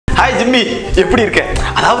Jimmy எப்படி இருக்க?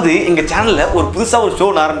 அதாவது எங்க சேனல்ல ஒரு புதுசா ஒரு ஷோ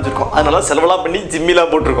ஆரம்பிச்சிருக்கோம். அதனால செலவெல்லாம் பண்ணி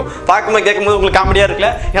ஜிம்மிலாம் போட்டுருக்கோம். பார்க்கும்போது கேட்கும்போது உங்களுக்கு காமெடியா இருக்குல்ல,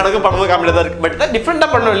 எனக்கும் பண்ணும்போது காமெடியா தான் இருக்கு. பட் டிஃப்ரெண்டா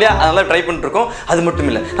பண்ணணும் இல்லையா, அதனால ட்ரை பண்ணிட்டு இருக்கோம். அது மட்டும்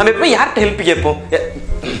இல்லை, நம்ம எப்போ யார்கிட்ட ஹெல்ப் கேட்போம்?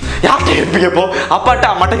 யார்கிட்ட ஹெல்ப் கேட்போம்? அப்பாட்ட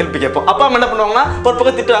அம்மாட்ட ஹெல்ப் கேட்போம். அப்பா அம்மா என்ன பண்ணுவாங்கன்னா ஒரு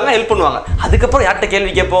பக்கம் திட்டுவாங்க, ஹெல்ப் பண்ணுவாங்க. அதுக்கப்புறம் யார்கிட்ட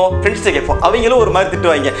கேள்வி கேட்போம்? ஃப்ரெண்ட்ஸ்கிட்ட கேட்போம். அவங்களும் ஒரு மாதிரி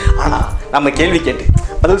திட்டுவாங்க. ஆனா நம்ம கேள்வி கேட்டு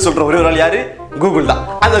பதில் சொல்ற ஒரே ஒரு ஆள் யாரு? கூகுள் தான்.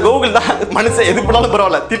 அந்த கூகுள் தான் மனுஷன் எது பண்ணாலும்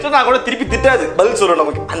பரவாயில்ல, திட்டினா கூட திருப்பி திட்டாது, பதில் சொல்லணும்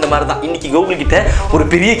நமக்கு. அந்த மாதிரி தான் இன்னைக்கு கூகுள் கிட்ட ஒரு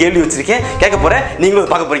பெரிய கேள்வி வச்சிருக்கேன், கேட்க போறேன்.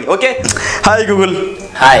 நீங்களும் பார்க்க போறீங்க. Okay, hi Google.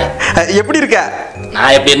 ஹாய், எப்படி இருக்க?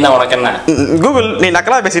 நான் எப்படி இருந்தா உனக்கு என்ன? கூகுள், நீ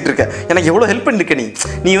நக்கலா பேசிட்டு இருக்க. எனக்கு எவ்வளவு ஹெல்ப் பண்ணிருக்க நீ.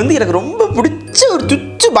 நீ வந்து எனக்கு ரொம்ப பிடிச்ச ஒரு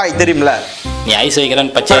சுச்சு பாய், தெரியுமில? நீ ஐஸ்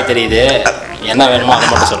வைக்கிறேன்னு பச்சையா தெரியுது. என்ன வேணுமோ அதை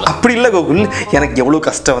மட்டும் சொல்லு. அப்படி இல்லை கூகுள், எனக்கு எவ்வளோ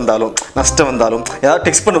கஷ்டம் வந்தாலும் நஷ்டம் வந்தாலும் ஏதாவது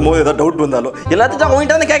டெக்ஸ்ட் பண்ணும்போது ஏதாவது டவுட் வந்தாலும் எல்லாத்தையும் தான்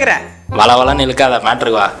உங்ககிட்ட வந்து கேட்குறேன். வளவலன்னு இழுக்காத,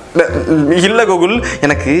 மேட்ருக்கு வா. இல்லை கூகுள்,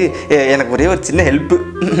 எனக்கு ஒரே ஒரு சின்ன ஹெல்ப்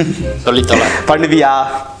சொல்லித்தோல பண்ணுவியா?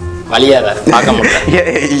 வழியாத பார்க்க முடியல.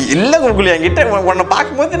 இல்லை கூகுள், என்கிட்ட உன்னை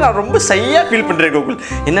பார்க்கும்போது நான் ரொம்ப சையாக ஃபீல் பண்ணுறேன் கூகுள்.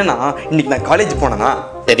 என்னன்னா இன்னைக்கு நான் காலேஜ் போனேன்னா.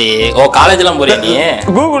 சரி, ஓ காலேஜ்லாம் போறியா நீ?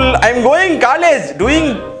 Google, I am going college,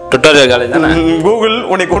 doing tutorial college தானே? கூகுள்,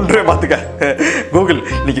 உன்னை கொண்டு பார்த்துக்க. கூகுள்,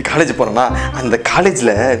 இன்னைக்கு காலேஜ் போறேன்னா அந்த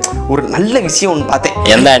காலேஜ்ல ஒரு நல்ல விஷயம் ஒன்று பார்த்தேன்.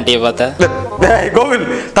 எந்த ஆண்டியை பார்த்த? கூகுள்,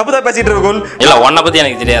 தப்பு தான் பேசிட்டு இருக்க கூகுள். இல்லை, உன்னை பற்றி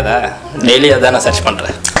எனக்கு தெரியாதா? டெய்லி அதான் நான் சர்ச்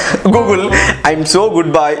பண்ணுறேன். Google, I am so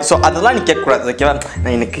good bye. So அதெல்லாம் நீ கேட்கக்கூடாது, ஓகேவா?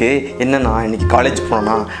 நான் எனக்கு என்னன்னா இன்னைக்கு காலேஜ்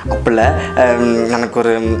போனேன்னா அப்பல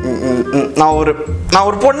எனக்கு நான்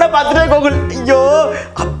ஒரு பொண்ணை பார்த்துட்டேன் கூகுள். ஐயோ,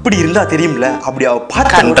 அப்படி இருந்தா தெரியும்ல, அப்படி அவ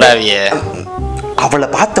பார்க்க அவளை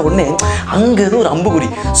பார்த்த உடனே அங்க இருந்து ஒரு அம்புகுறி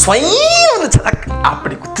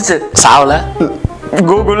அப்படி குத்துச்சு. சாவல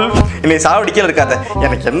கூகுள், என்னை சாவடிக்கல இருக்காத.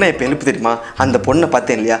 எனக்கு என்ன இப்ப எழுப்பு தெரியுமா? அந்த பொண்ணை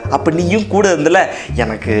பார்த்தேன் இல்லையா, அப்ப நீயும் கூட இருந்தல.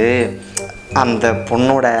 எனக்கு அந்த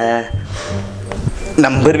பொண்ணோட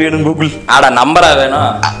நம்பர் வேணும் கூகுள். ஆடா, நம்பரா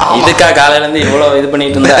வேணும்? இதுக்கா காலையில இருந்து இவ்வளவு இது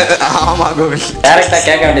பண்ணிட்டு இருந்த? ஆமா கூகுள், டைரக்டா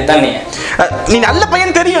கேட்க வேண்டியதான். நீ நல்ல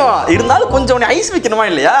பையன் தெரியும், இருந்தாலும் கொஞ்சம் ஐஸ் வைக்கணுமா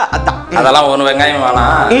இல்லையா? அதான். அதெல்லாம் ஒரு வெங்காயம்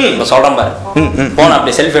வேணாம். இப்ப சொல்றேன் பாரு, போன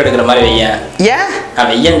அப்படி செல்ஃபி எடுக்கிற மாதிரி வையேன். ஏன் நான்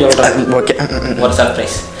வையன்னு சொல்றேன். ஓகே, ஒரு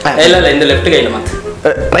சர்ப்ரைஸ். இல்ல இந்த லெஃப்ட் கையில மாத்து.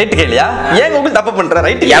 ரைட் கையிலயா? ஏன் கூகுள் தப்பு பண்ற?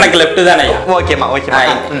 ரைட் எனக்கு லெஃப்ட் தானே. ஓகேமா, ஓகேமா.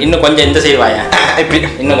 இன்னும் கொஞ்சம் இந்த சைடு வாயா. இப்படி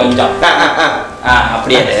இன்னும் கொஞ்சம்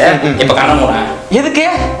அப்படியே. இப்ப கண்ண மூட. எதுக்கு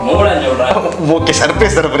மூடன்னு சொல்றேன். Okay,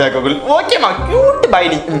 surprise தரப்பறியா Google? ஓகேமா, கியூட் பாய்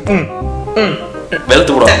நீ.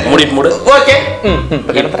 வெளுத்து போடு, மூடிட்டு மூடு. ஓகே,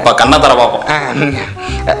 இப்ப கண்ண தர பாப்போம்.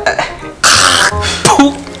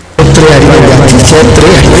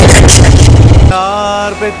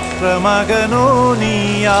 யார் பெற்ற மகனோ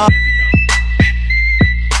நீயா?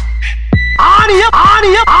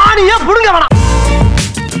 ஆனிய புடுங்க வேணாம்.